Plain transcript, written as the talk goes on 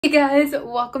Hey guys,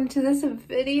 welcome to this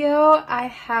video. I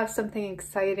have something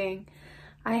exciting.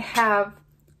 I have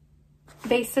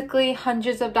basically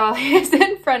hundreds of dollars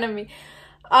in front of me.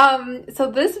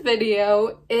 So this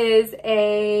video is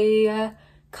a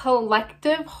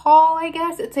collective haul, I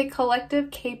guess. It's a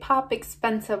collective K-pop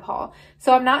expensive haul.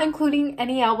 So I'm not including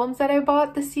any albums that I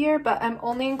bought this year, but I'm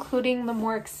only including the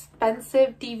more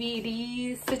expensive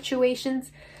DVD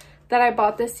situations that I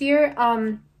bought this year.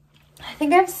 I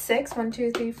think I have six. 1,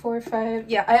 2, 3, 4, 5.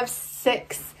 Yeah, I have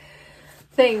 6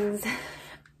 things,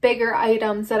 bigger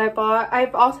items that I bought. I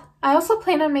also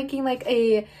plan on making like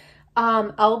a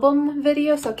album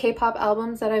video, so K-pop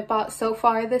albums that I've bought so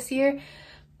far this year.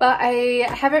 But I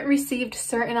haven't received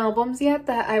certain albums yet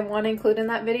that I want to include in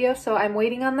that video, so I'm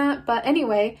waiting on that. But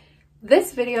anyway,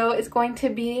 this video is going to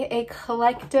be a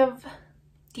collective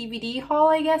DVD haul,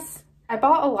 I guess. I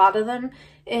bought a lot of them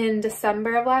in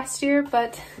December of last year,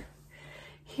 but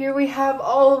here we have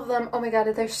all of them. Oh my god,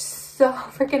 they're so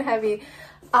freaking heavy.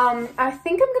 I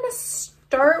think I'm gonna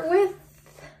start with,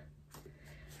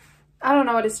 I don't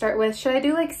know what to start with. Should I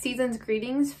do like Season's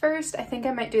Greetings first? I think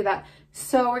I might do that.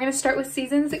 So we're gonna start with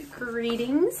Season's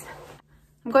Greetings.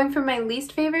 I'm going from my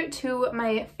least favorite to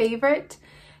my favorite.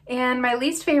 And my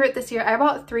least favorite this year, I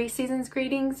bought 3 Season's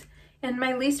Greetings. And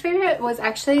my least favorite was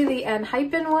actually the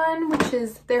Enhypen one, which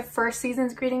is their first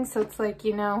Season's Greetings. So it's like,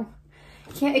 you know,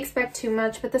 can't expect too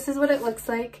much, but this is what it looks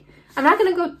like. I'm not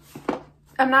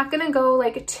gonna go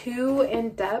like too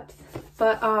in depth,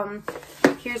 but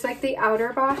here's like the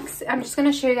outer box. I'm just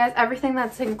gonna show you guys everything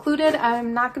that's included.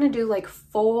 I'm not gonna do like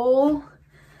full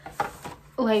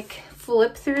like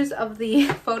flip throughs of the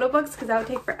photo books because that would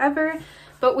take forever.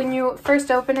 But when you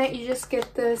first open it, you just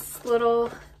get this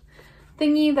little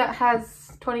thingy that has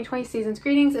 2020 Season's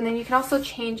Greetings, and then you can also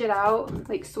change it out,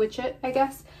 like switch it, I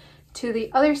guess, to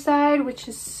the other side, which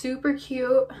is super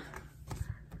cute.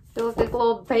 They look like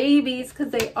little babies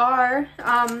because they are.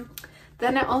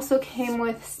 Then it also came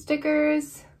with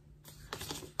stickers,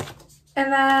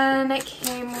 and then it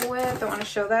came with, I don't want to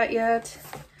show that yet.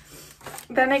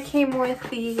 Then it came with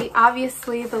the,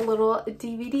 obviously, the little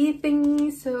DVD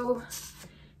thingy. So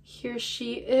here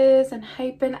she is, and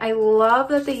Enhypen. I love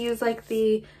that they use like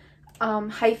the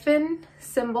hyphen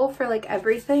symbol for like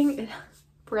everything.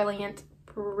 Brilliant.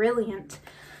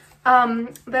 Then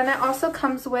it also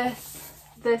comes with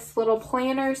this little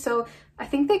planner. So I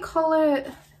think they call it,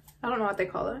 I don't know what they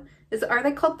call it. Are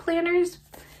they called planners?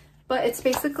 But it's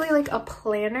basically like a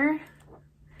planner,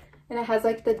 and it has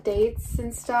like the dates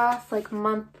and stuff, like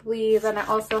monthly. Then it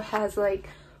also has like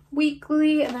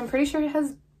weekly, and I'm pretty sure it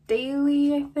has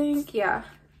daily, I think. Yeah,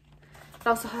 it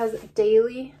also has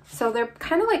daily. So they're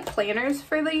kind of like planners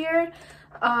for the year.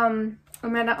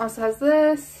 And then it also has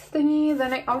this thingy.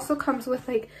 Then it also comes with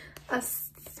like a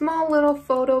small little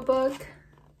photo book.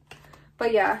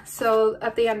 But yeah, so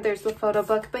at the end there's the photo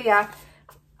book. But yeah,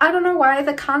 I don't know why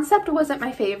the concept wasn't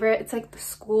my favorite. It's like the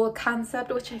school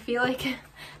concept, which I feel like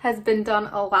has been done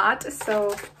a lot.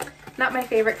 So not my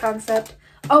favorite concept.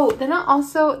 Oh, then I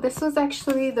also, this was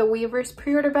actually the Weavers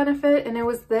pre-order benefit, and it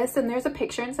was this, and there's a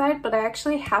picture inside, but I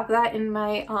actually have that in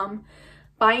my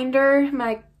binder,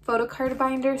 my photo card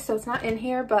binder, so it's not in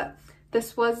here, but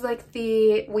this was like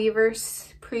the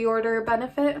Weavers pre-order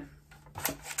benefit.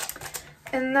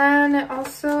 And then it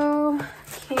also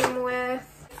came with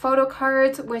photo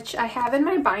cards, which I have in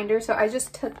my binder, so I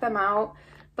just took them out,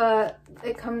 but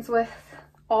it comes with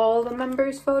all the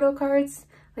members' photo cards,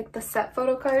 like the set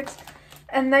photo cards.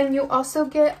 And then you also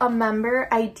get a member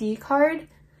ID card,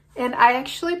 and I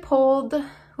actually pulled,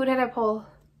 who did I pull?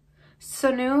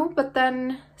 Sonu, but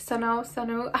then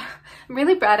Sonu. I'm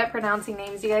really bad at pronouncing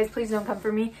names, you guys, please don't come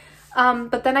for me.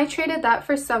 But then I traded that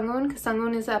for Sungun, because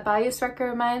Sungun is a bias wrecker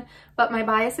of mine, but my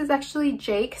bias is actually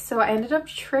Jake, so I ended up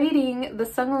trading the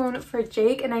Sungun for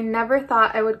Jake, and I never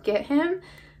thought I would get him,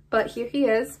 but here he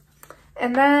is.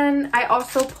 And then I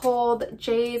also pulled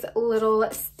Jay's little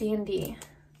standee.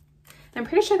 I'm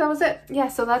pretty sure that was it. Yeah,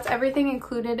 so that's everything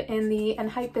included in the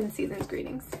Enhypen Season's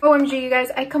Greetings. OMG, you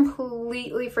guys, I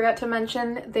completely forgot to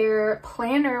mention their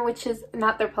planner, which is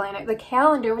not their planner, the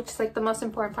calendar, which is like the most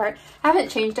important part. I haven't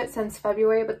changed it since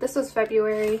February, but this was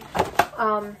February.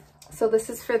 So this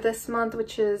is for this month,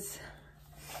 which is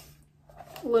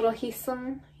little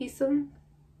Hisum.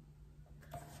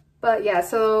 But yeah,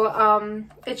 so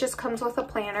it just comes with a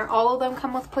planner. All of them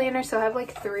come with planners, so I have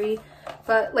like 3.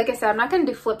 But like I said, I'm not going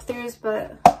to do flip throughs,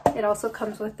 but it also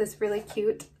comes with this really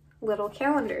cute little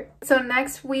calendar. So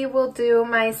next we will do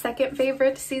my second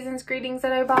favorite Season's Greetings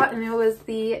that I bought, and it was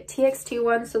the TXT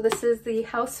one. So this is the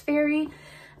House Fairy.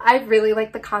 I really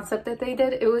like the concept that they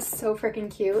did. It was so freaking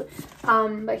cute.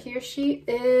 But here she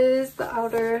is, the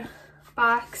outer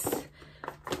box.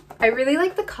 I really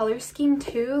like the color scheme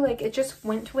too. Like it just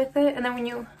went with it. And then when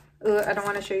you, I don't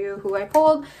want to show you who I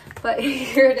pulled, but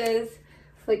here it is.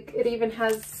 Like it even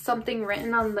has something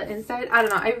written on the inside. I don't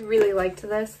know. I really liked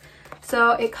this.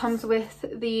 So it comes with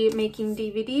the making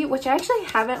DVD, which I actually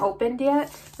haven't opened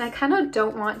yet. And I kind of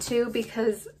don't want to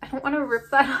because I don't want to rip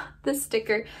that off the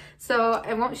sticker. So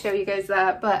I won't show you guys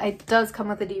that, but it does come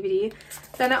with a DVD.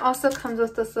 Then it also comes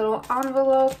with this little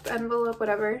envelope,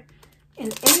 whatever. And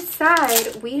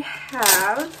inside we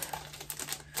have,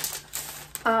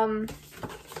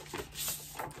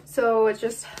 so it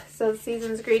just says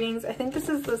Season's Greetings. I think this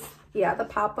is this, yeah, the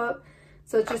pop-up.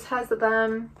 So it just has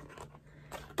them.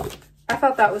 I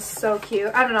thought that was so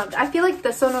cute. I don't know. I feel like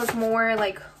this one was more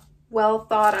like well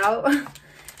thought out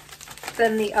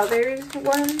than the other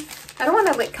one. I don't want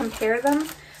to like compare them,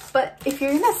 but if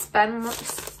you're gonna spend,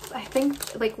 I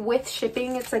think like with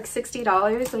shipping, it's like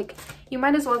 $60. Like you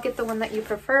might as well get the one that you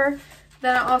prefer.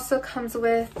 Then it also comes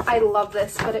with, I love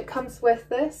this, but it comes with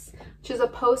this, which is a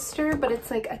poster, but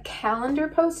it's like a calendar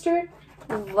poster.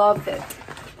 Love it.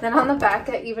 Then on the back,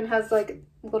 it even has like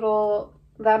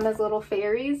them as little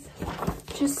fairies,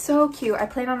 which is so cute. I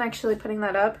plan on actually putting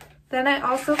that up. Then it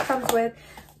also comes with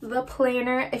the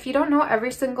planner. If you don't know,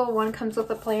 every single one comes with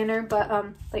a planner, but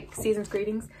like Season's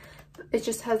Greetings, it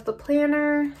just has the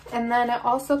planner. And then it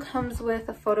also comes with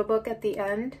a photo book at the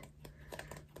end,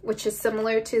 which is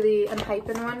similar to the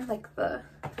Enhypen one, like the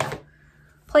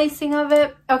placing of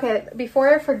it. Okay,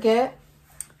 before I forget,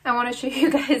 I want to show you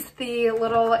guys the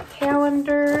little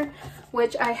calendar,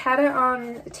 which I had it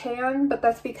on tan, but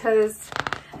that's because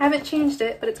I haven't changed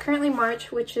it, but it's currently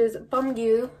March, which is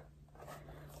Bumgyu.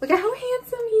 Look at how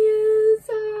handsome he is.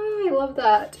 Oh, I love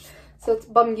that. So it's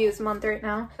Bumgyu's month right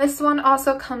now. This one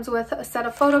also comes with a set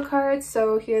of photo cards.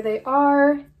 So here they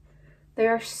are. They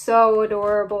are so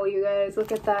adorable, you guys.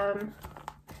 Look at them.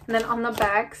 And then on the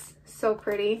backs, so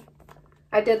pretty.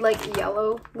 I did like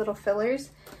yellow little fillers.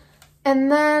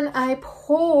 And then I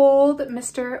pulled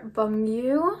Mr.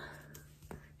 Bumgyu.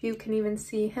 You can even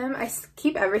see him. I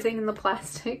keep everything in the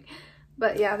plastic,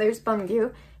 but yeah, there's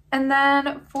Bumgyu. And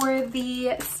then for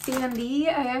the standee,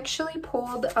 I actually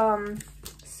pulled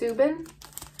Subin.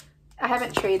 I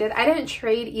haven't traded. I didn't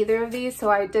trade either of these, so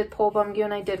I did pull Bumgyu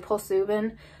and I did pull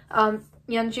Subin.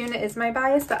 Yeonjun is my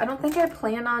bias, but I don't think I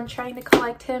plan on trying to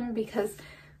collect him because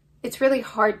it's really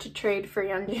hard to trade for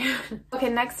Yeonjun. Okay,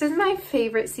 next is my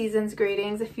favorite Season's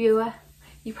Greetings. If you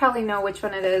probably know which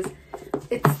one it is.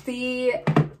 It's the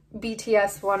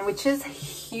BTS one, which is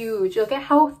huge. Look at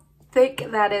how thick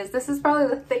that is. This is probably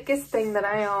the thickest thing that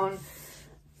I own.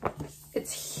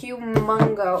 It's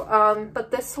humongo.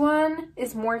 But this one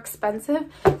is more expensive,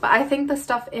 but I think the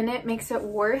stuff in it makes it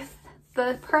worth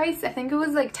the price. I think it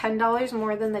was like $10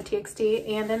 more than the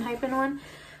TXT and Enhypen one.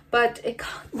 But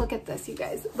look at this, you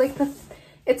guys. Like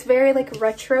it's very like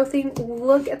retro thing.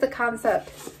 Look at the concept.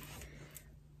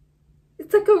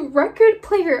 It's like a record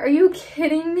player. Are you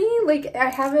kidding me? Like I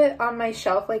have it on my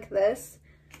shelf like this.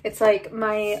 It's like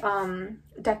my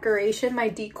decoration, my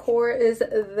decor is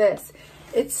this.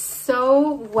 It's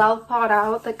so well thought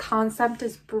out. The concept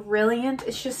is brilliant.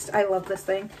 It's just, I love this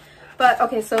thing. But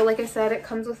okay, so like I said, it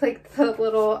comes with like the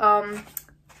little,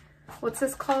 what's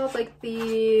this called? Like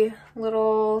the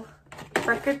little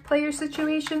record player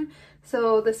situation.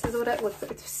 So this is what it looks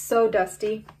like. It's so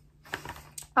dusty.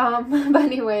 But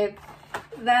anyway,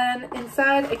 then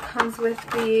inside it comes with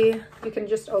the, you can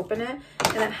just open it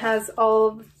and it has all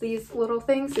of these little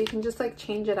things, so you can just like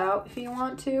change it out if you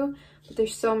want to. But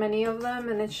there's so many of them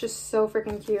and it's just so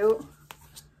freaking cute.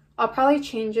 I'll probably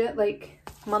change it like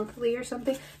monthly or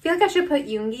something. I feel like I should put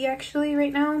Yoongi actually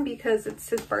right now because it's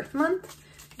his birth month.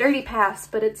 It already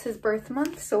passed, but it's his birth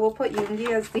month, so we'll put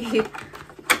Yoongi as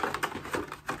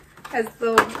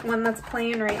the one that's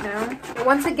playing right now. But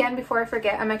once again, before I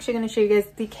forget, I'm actually going to show you guys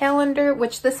the calendar,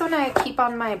 which this one I keep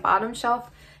on my bottom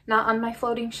shelf, not on my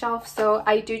floating shelf, so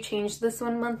I do change this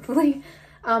one monthly.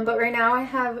 But right now I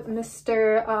have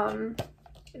Mr.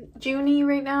 Joonie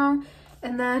right now.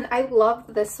 And then I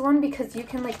love this one because you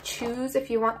can like choose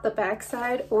if you want the back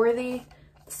side or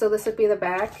so this would be the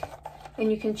back.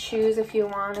 And you can choose if you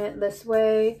want it this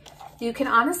way. You can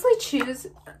honestly choose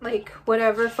like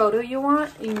whatever photo you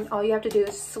want. And all you have to do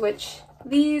is switch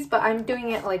these, but I'm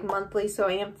doing it like monthly, so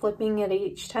I am flipping it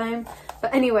each time.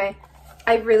 But anyway,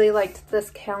 I really liked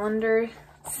this calendar.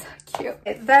 It's so cute.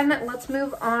 Then let's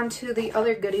move on to the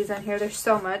other goodies on here. There's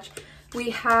so much.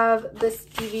 We have this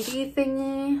DVD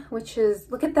thingy, which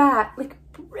is, look at that, like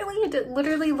brilliant. It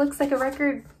literally looks like a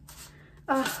record.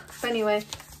 But anyway,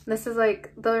 This is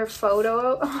like their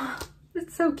photo. Oh,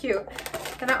 it's so cute.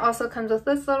 And it also comes with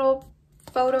this little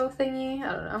photo thingy.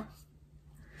 I don't know.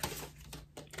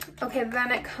 Okay,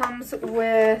 then it comes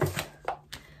with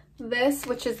this,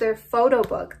 which is their photo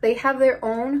book. They have their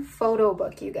own photo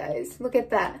book, you guys. Look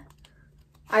at that.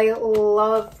 I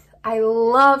love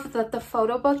that the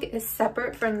photo book is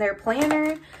separate from their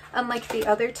planner, unlike the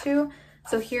other two.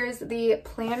 So here's the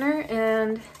planner,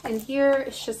 and in here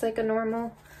it's just like a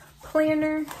normal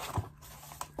planner.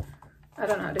 I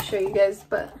don't know how to show you guys,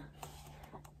 but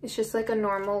it's just like a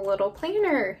normal little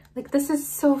planner. Like, this is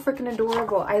so freaking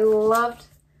adorable. I loved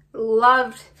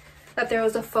that there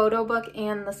was a photo book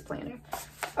and this planner.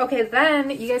 Okay, then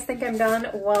you guys think I'm done?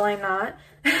 Well, I'm not.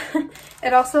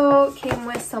 It also came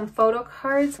with some photo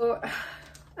cards. So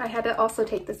I had to also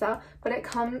take this out, but it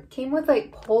came with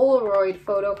like Polaroid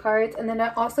photo cards, and then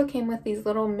it also came with these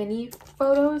little mini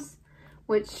photos,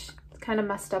 which is kind of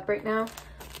messed up right now.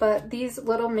 But these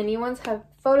little mini ones have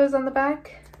photos on the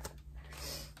back.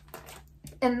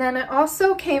 And then it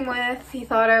also came with, you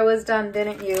thought I was done,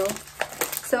 didn't you?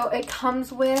 So it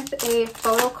comes with a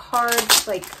photo card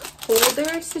like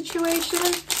holder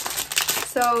situation.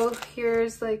 So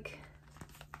here's like,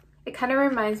 it kind of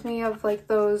reminds me of like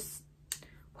those,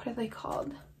 what are they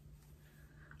called?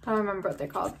 I don't remember what they're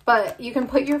called, but you can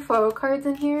put your photo cards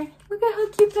in here. Look at how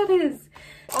cute that is.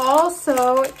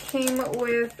 Also, it came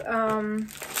with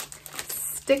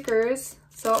stickers.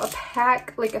 So a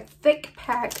pack, like a thick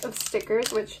pack of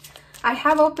stickers, which I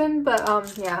have opened, but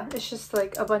yeah, it's just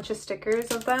like a bunch of stickers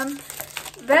of them.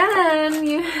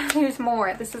 Then there's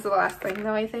more. This is the last thing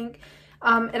though, I think.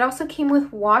 It also came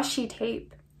with washi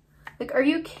tape. Like, are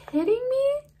you kidding me?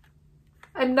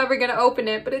 I'm never gonna open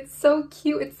it, but it's so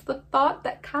cute. It's the thought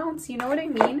that counts, you know what I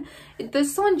mean?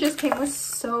 This one just came with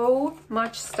so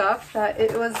much stuff that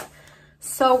it was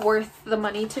so worth the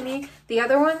money to me. The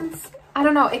other ones, I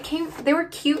don't know, they were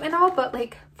cute and all, but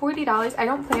like $40. I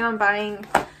don't plan on buying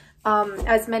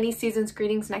as many Season's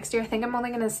Greetings next year. I think I'm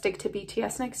only gonna stick to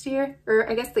BTS next year, or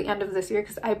I guess the end of this year,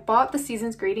 because I bought the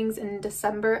Season's Greetings in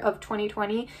December of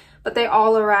 2020, but they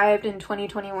all arrived in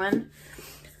 2021.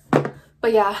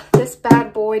 But yeah, this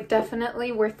bad boy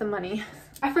definitely worth the money.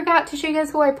 I forgot to show you guys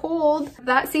who I pulled.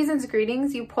 That Season's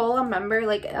Greetings, you pull a member,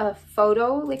 like a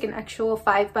photo, like an actual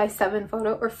 5x7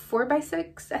 photo, or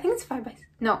 4x6. I think it's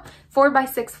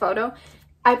 4x6 photo.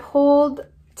 I pulled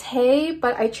Tae,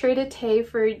 but I traded Tae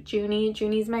for Joonie.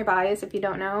 Joonie's my bias, if you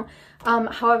don't know.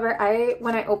 However,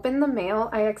 when I opened the mail,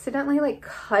 I accidentally like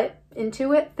cut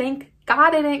into it. Thank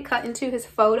God I didn't cut into his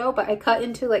photo, but I cut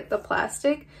into like the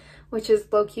plastic, which is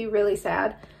low-key really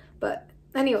sad. But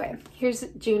anyway, here's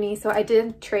Joonie. So I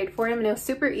did trade for him, and it was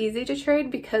super easy to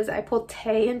trade because I pulled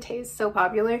Tae, and Tae is so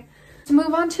popular. To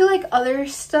move on to like other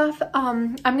stuff,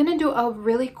 I'm gonna do a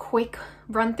really quick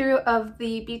run through of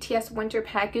the BTS winter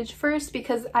package first,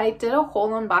 because I did a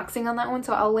whole unboxing on that one,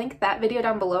 so I'll link that video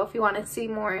down below if you want to see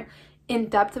more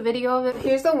in-depth video of it.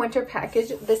 Here's the winter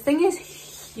package. This thing is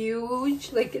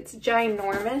huge, like it's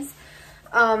ginormous,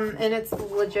 and it's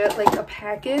legit like a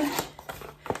package.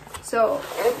 So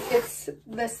it's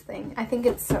this thing. I think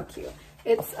it's so cute.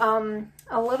 It's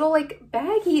a little like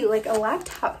baggy, like a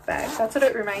laptop bag. That's what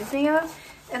it reminds me of.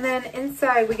 And then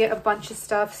inside we get a bunch of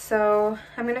stuff. So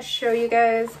I'm gonna show you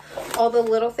guys all the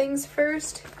little things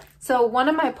first. So one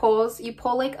of my pulls, you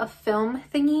pull like a film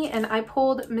thingy, and I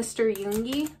pulled Mr.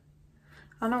 Yoongi.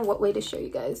 I don't know what way to show you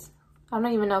guys. I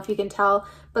don't even know if you can tell,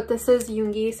 but this is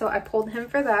Yoongi, so I pulled him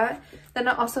for that. Then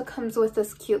it also comes with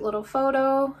this cute little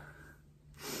photo.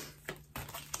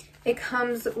 It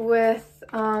comes with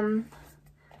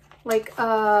like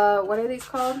what are these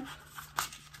called?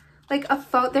 Like a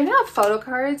photo. They're not photo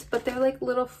cards, but they're like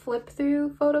little flip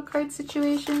through photo card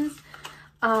situations,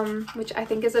 which I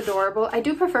think is adorable. I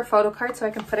do prefer photo cards so I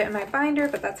can put it in my binder,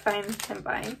 but that's fine. I'm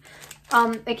fine.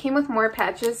 It came with more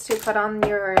patches to put on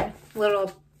your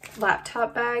little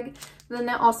laptop bag. Then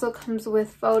it also comes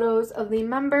with photos of the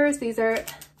members. These are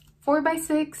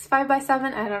 4x6,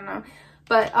 5x7, I don't know.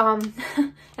 But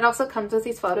it also comes with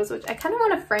these photos, which I kind of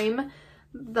want to frame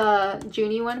the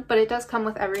Joonie one, but it does come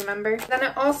with every member. Then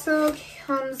it also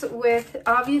comes with,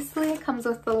 obviously it comes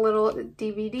with the little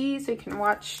DVD so you can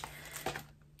watch.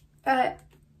 Then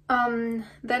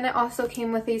it also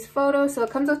came with these photos, so it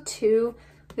comes with two.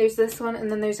 There's this one, and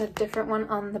then there's a different one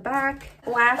on the back.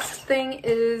 Last thing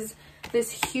is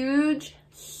this huge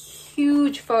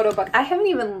photo book. I haven't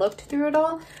even looked through it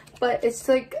all, but it's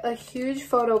like a huge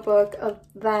photo book of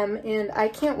them, and I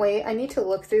can't wait. I need to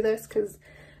look through this because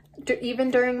even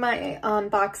during my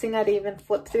unboxing, I'd even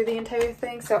flipped through the entire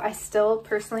thing, so I still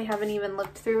personally haven't even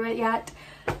looked through it yet.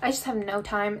 I just have no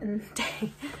time in the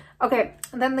day. Okay,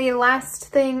 and then the last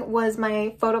thing was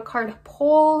my photo card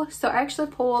poll. So I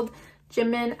actually polled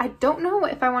Jimin. I don't know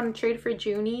if I want to trade for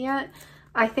Joonie yet.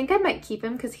 I think I might keep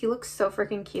him because he looks so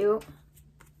freaking cute.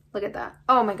 Look at that.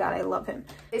 Oh my god, I love him.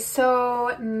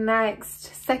 So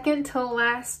next, second to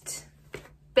last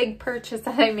big purchase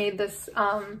that I made this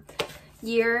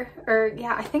year, or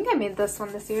yeah, I think I made this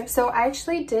one this year. So I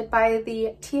actually did buy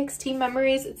the TXT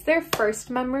memories. It's their first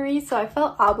memory, so I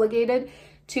felt obligated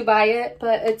to buy it,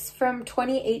 but it's from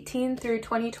 2018 through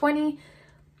 2020.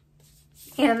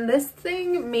 And this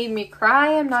thing made me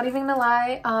cry, I'm not even gonna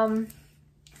lie.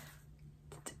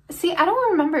 See, I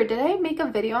don't remember, did I make a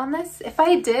video on this? If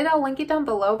I did, I'll link it down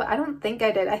below, but I don't think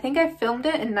I did. I think I filmed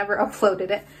it and never uploaded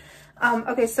it.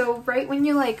 Okay, so right when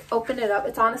you like open it up,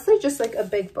 it's honestly just like a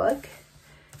big book.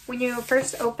 When you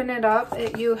first open it up,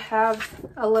 you have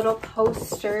a little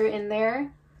poster in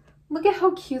there. Look at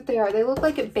how cute they are. They look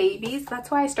like babies.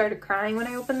 That's why I started crying when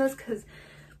I opened this, because,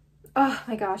 oh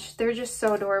my gosh, they're just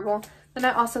so adorable. Then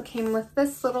I also came with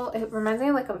this little, it reminds me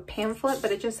of like a pamphlet,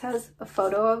 but it just has a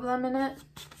photo of them in it.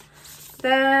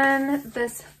 Then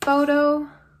this photo,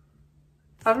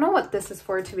 I don't know what this is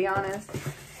for, to be honest. I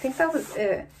think that was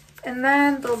it. And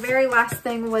then the very last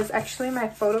thing was actually my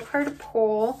photo card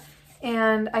poll.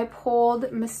 And I polled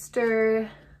Mr.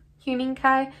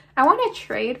 Hyunkai. I want to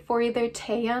trade for either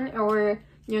Taeyeon or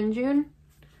Yeonjun.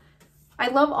 I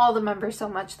love all the members so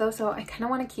much though, so I kind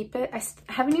of want to keep it. I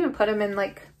haven't even put them in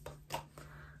like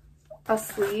a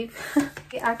sleeve.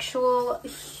 The actual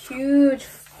huge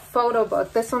photo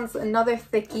book. This one's another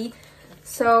thickie.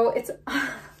 So it's, I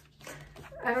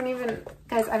don't even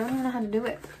know how to do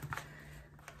it.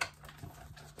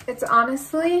 It's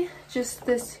honestly just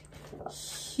this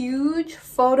huge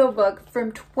photo book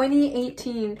from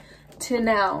 2018 to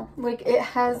now. Like, it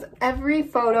has every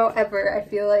photo ever, I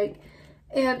feel like.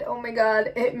 And oh my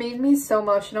god, it made me so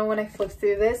emotional when I flipped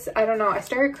through this. I don't know, I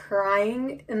started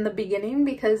crying in the beginning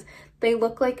because they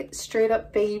look like straight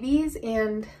up babies.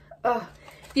 And if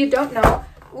you don't know,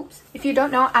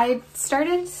 I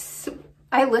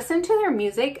listened to their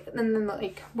music, and then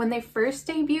like when they first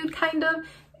debuted, kind of,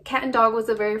 Cat and Dog was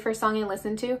the very first song I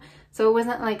listened to, so it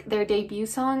wasn't like their debut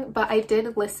song, but I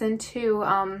did listen to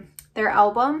their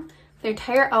album, their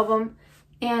entire album,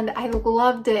 and I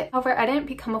loved it. However, I didn't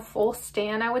become a full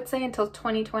stan, I would say, until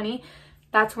 2020.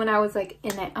 That's when I was like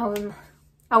in it.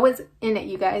 I was in it,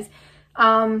 you guys.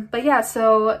 But yeah,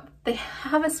 so they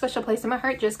have a special place in my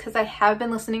heart just because I have been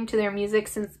listening to their music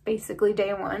since basically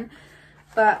day one.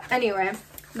 But anyway,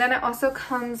 then it also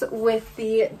comes with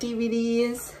the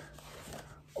DVDs.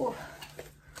 Ooh,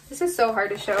 this is so hard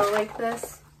to show like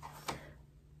this.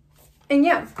 And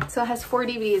yeah, so it has 4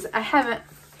 DVDs. I haven't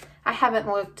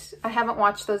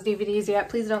watched those DVDs yet.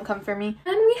 Please don't come for me.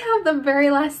 And we have the very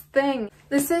last thing.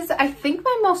 This is, I think,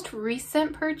 my most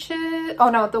recent purchase. Oh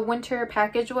no, the winter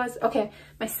package was. Okay,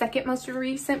 my second most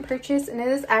recent purchase, and it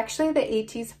is actually the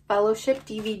Ateez Fellowship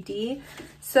DVD.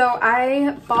 So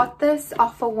I bought this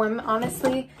off a whim,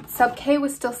 honestly. Sub K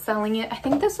was still selling it. I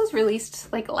think this was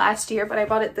released like last year, but I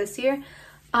bought it this year.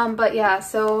 But yeah,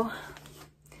 so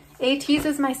Ateez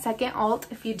is my second alt,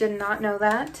 if you did not know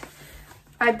that.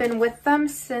 I've been with them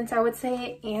since, I would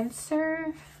say, since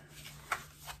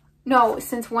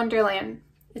Wonderland.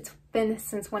 It's been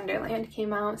since Wonderland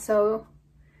came out. So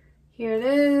here it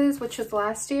is, which was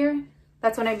last year.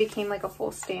 That's when I became like a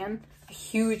full stan, a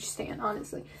huge stan,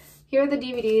 honestly. Here are the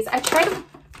DVDs. I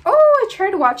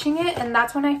tried watching it, and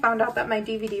that's when I found out that my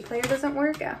DVD player doesn't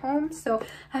work at home, so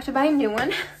I have to buy a new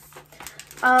one.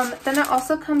 Then it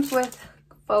also comes with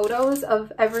photos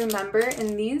of every member,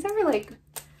 and these are like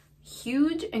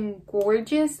huge and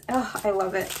gorgeous. Oh, I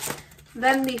love it.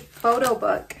 Then the photo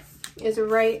book is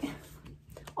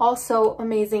also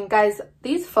amazing. Guys,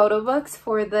 these photo books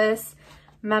for this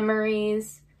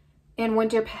memories and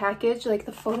winter package, like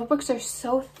the photo books are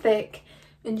so thick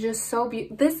and just so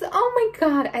beautiful. This, oh my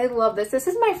god, I love this. This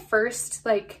is my first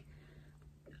like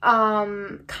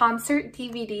concert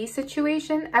DVD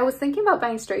situation. I was thinking about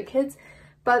buying Stray Kids,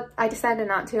 but I decided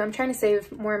not to. I'm trying to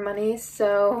save more money,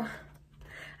 so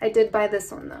I did buy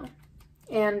this one though,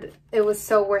 and it was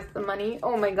so worth the money.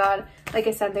 Oh my god, like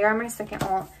I said, they are my second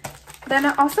alt. Then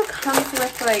it also comes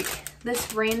with like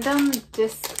this random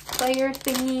disc player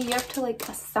thingy. You have to like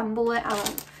assemble it.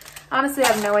 Honestly, I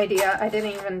have no idea. I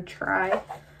didn't even try.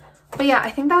 But yeah, I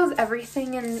think that was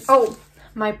everything. And oh,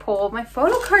 my poll, my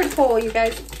photo card poll, you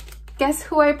guys. Guess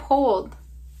who I polled?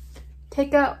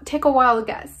 Take a wild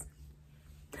guess.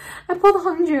 I pulled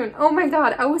Hongjoong. Oh my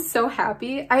god, I was so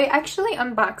happy. I actually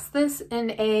unboxed this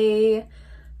in a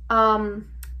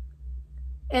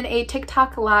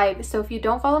TikTok live. So if you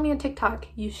don't follow me on TikTok,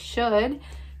 you should.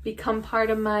 become part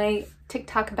of my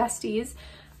TikTok besties.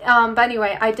 But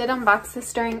anyway, I did unbox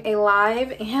this during a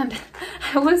live, and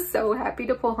I was so happy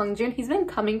to pull Hungjun. He's been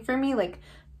coming for me, like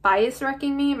bias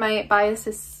wrecking me. My bias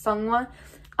is Seonghwa.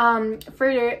 For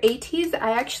Ateez,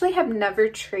 I actually have never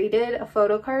traded a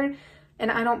photo card,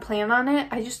 and I don't plan on it.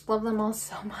 I just love them all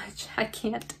so much. I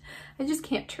just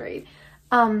can't trade.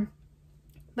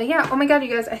 But yeah, oh my god,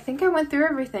 you guys, I think I went through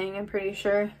everything, I'm pretty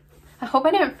sure. I hope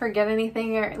I didn't forget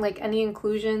anything or like any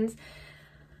inclusions.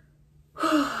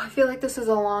 I feel like this was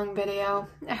a long video.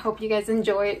 I hope you guys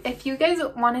enjoyed. If you guys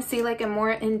want to see like a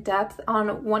more in-depth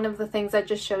on one of the things I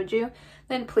just showed you,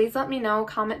 then please let me know.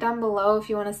 Comment down below if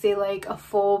you want to see like a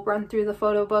full run through the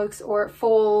photo books or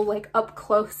full like up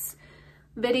close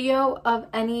video of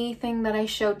anything that I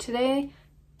showed today.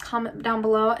 Comment down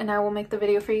below and I will make the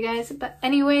video for you guys. But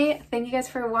anyway, thank you guys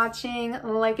for watching.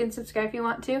 Like and subscribe if you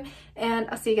want to, and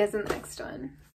I'll see you guys in the next one.